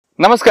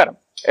നമസ്കാരം,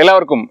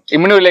 എല്ലാവർക്കും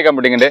ഇമ്മ്യൂണിറ്റി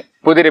കമ്പ്യൂട്ടിങ്ങിന്റെ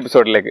പുതിയൊരു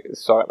എപ്പിസോഡിലേക്ക്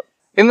സ്വാഗതം.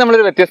 ഇന്ന്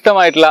നമ്മളൊരു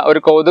വ്യത്യസ്തമായിട്ടുള്ള ഒരു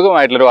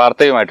കൗതുകമായിട്ടുള്ള ഒരു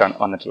വാർത്തയുമായിട്ടാണ്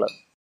വന്നിട്ടുള്ളത്.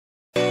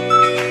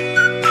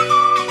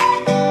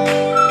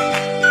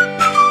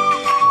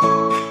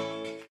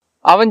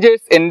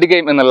 അവഞ്ചേഴ്സ് എൻഡ്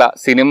ഗെയിം എന്നുള്ള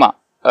സിനിമ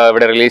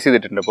ഇവിടെ റിലീസ്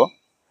ചെയ്തിട്ടുണ്ട്. ഇപ്പോൾ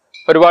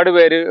ഒരുപാട്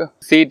പേര്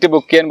സീറ്റ്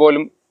ബുക്ക് ചെയ്യാൻ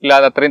പോലും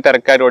ഇല്ലാതെ അത്രയും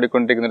തിരക്കായിട്ട്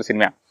ഓടിക്കൊണ്ടിരിക്കുന്ന ഒരു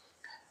സിനിമയാണ്.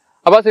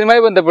 അപ്പോൾ ആ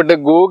സിനിമയുമായി ബന്ധപ്പെട്ട്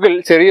ഗൂഗിൾ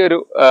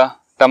ചെറിയൊരു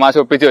തമാശ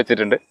ഒപ്പിച്ച്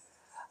വെച്ചിട്ടുണ്ട്.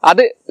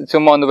 അത്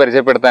ചുമ്മാ ഒന്ന്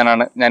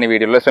പരിചയപ്പെടുത്താനാണ് ഞാൻ ഈ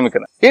വീഡിയോയിൽ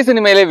ശ്രമിക്കുന്നത്. ഈ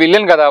സിനിമയിലെ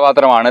വില്ലൻ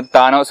കഥാപാത്രമാണ്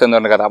താനോസ് എന്ന്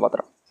പറഞ്ഞ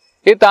കഥാപാത്രം.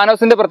 ഈ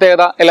താനോസിന്റെ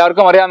പ്രത്യേകത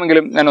എല്ലാവർക്കും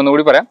അറിയാമെങ്കിലും ഞാൻ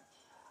ഒന്നുകൂടി പറയാം.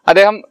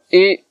 അദ്ദേഹം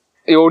ഈ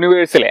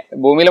യൂണിവേഴ്സിലെ,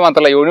 ഭൂമിയിൽ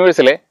മാത്രമല്ല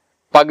യൂണിവേഴ്സിലെ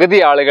പകുതി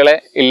ആളുകളെ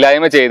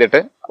ഇല്ലായ്മ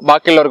ചെയ്തിട്ട്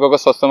ബാക്കിയുള്ളവർക്കൊക്കെ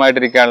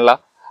സ്വസ്ഥമായിട്ടിരിക്കാനുള്ള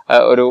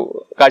ഒരു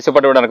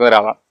കാഴ്ചപ്പാടോടെ നടക്കുന്ന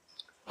ഒരാളാണ്.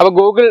 അപ്പോൾ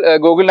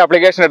ഗൂഗിളിന്റെ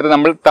ആപ്ലിക്കേഷൻ എടുത്ത്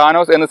നമ്മൾ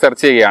താനോസ് എന്ന്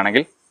സെർച്ച്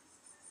ചെയ്യുകയാണെങ്കിൽ,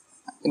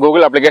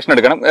 ഗൂഗിൾ ആപ്ലിക്കേഷൻ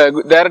എടുക്കണം.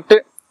 ഡയറക്റ്റ്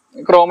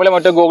ക്രോമിലോ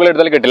മറ്റോ ഗൂഗിൾ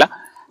എടുത്താൽ കിട്ടില്ല.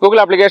 ഗൂഗിൾ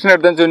ആപ്ലിക്കേഷൻ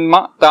എടുത്ത് ചുമ്മാ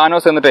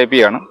താനോസ് എന്ന് ടൈപ്പ്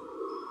ചെയ്യാണ്.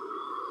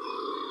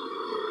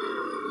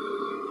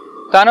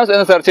 താനോസ്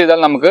എന്ന് സെർച്ച് ചെയ്താൽ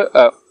നമുക്ക്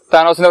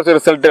താനോസിന്റെ കുറച്ച്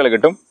റിസൾട്ടുകൾ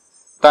കിട്ടും.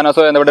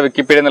 താനോസ് എന്നിവിടെ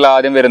വിക്കിപീഡിയ എന്നുള്ള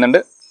ആദ്യം വരുന്നുണ്ട്.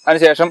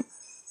 അതിനുശേഷം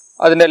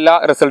അതിന്റെ എല്ലാ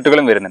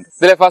റിസൾട്ടുകളും വരുന്നുണ്ട്.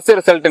 ഇതിലെ ഫസ്റ്റ്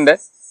റിസൾട്ടിന്റെ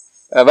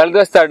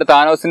വലതുവശത്തായിട്ട്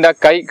താനോസിന്റെ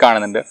കൈ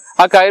കാണുന്നുണ്ട്.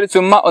 ആ കയ്യിൽ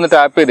ചുമ്മാ ഒന്ന്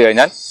ടാപ്പ് ചെയ്ത്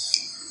കഴിഞ്ഞാൽ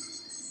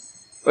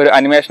ഒരു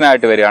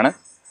അനിമേഷനായിട്ട് വരികയാണ്.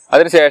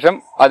 അതിനുശേഷം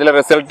അതിലെ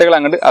റിസൾട്ടുകൾ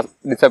അങ്ങോട്ട്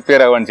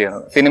ഡിസപ്പിയർ ആവുകയാണ്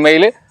ചെയ്യുന്നത്.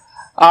 സിനിമയിൽ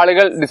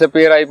ആളുകൾ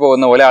ഡിസപ്പിയർ ആയി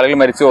പോകുന്ന പോലെ, ആളുകൾ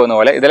മരിച്ചു പോകുന്ന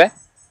പോലെ ഇതിലെ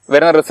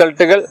വരുന്ന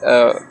റിസൾട്ടുകൾ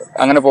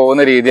അങ്ങനെ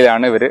പോകുന്ന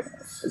രീതിയിലാണ് ഇവർ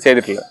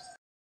ചെയ്തിട്ടുള്ളത്.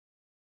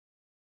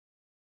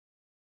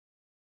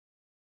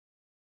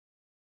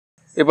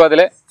 ഇപ്പോൾ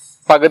അതിലെ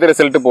പകുതി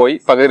റിസൾട്ട് പോയി,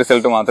 പകുതി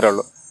റിസൾട്ട് മാത്രമേ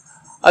ഉള്ളൂ.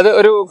 അത്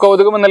ഒരു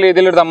കൗതുകം എന്ന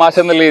രീതിയിൽ, ഒരു തമാശ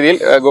എന്നുള്ള രീതിയിൽ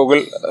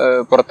ഗൂഗിൾ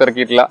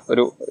പുറത്തിറക്കിയിട്ടുള്ള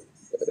ഒരു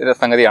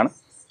സംഗതിയാണ്.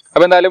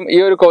 അപ്പോൾ എന്തായാലും ഈ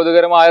ഒരു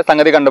കൗതുകരമായ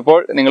സംഗതി കണ്ടപ്പോൾ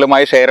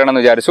നിങ്ങളുമായി ഷെയർ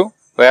ചെയ്യണമെന്ന് വിചാരിച്ചു.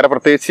 വേറെ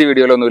പ്രത്യേകിച്ച്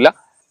വീഡിയോയിലൊന്നുമില്ല.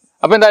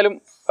 അപ്പോൾ എന്തായാലും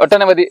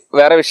ഒട്ടനവധി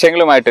വേറെ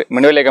വിഷയങ്ങളുമായിട്ട്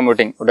ഇമ്മ്യൂണിറ്റി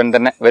കമ്പ്യൂട്ടിംഗ് ഉടൻ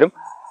തന്നെ വരും.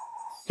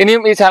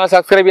 ഇനിയും ഈ ചാനൽ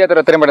സബ്സ്ക്രൈബ്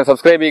ചെയ്യാത്തവർ എത്രയും പെട്ടെന്ന്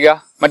സബ്സ്ക്രൈബ് ചെയ്യുക.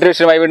 മറ്റൊരു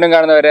വിഷയമായി വീണ്ടും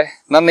കാണുന്നവരെ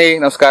നന്ദി,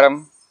 നമസ്കാരം,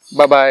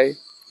 ബൈ.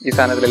 ഈ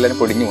സാധനത്തിൽ എല്ലാവരും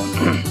പൊടിഞ്ഞു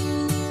പോകും.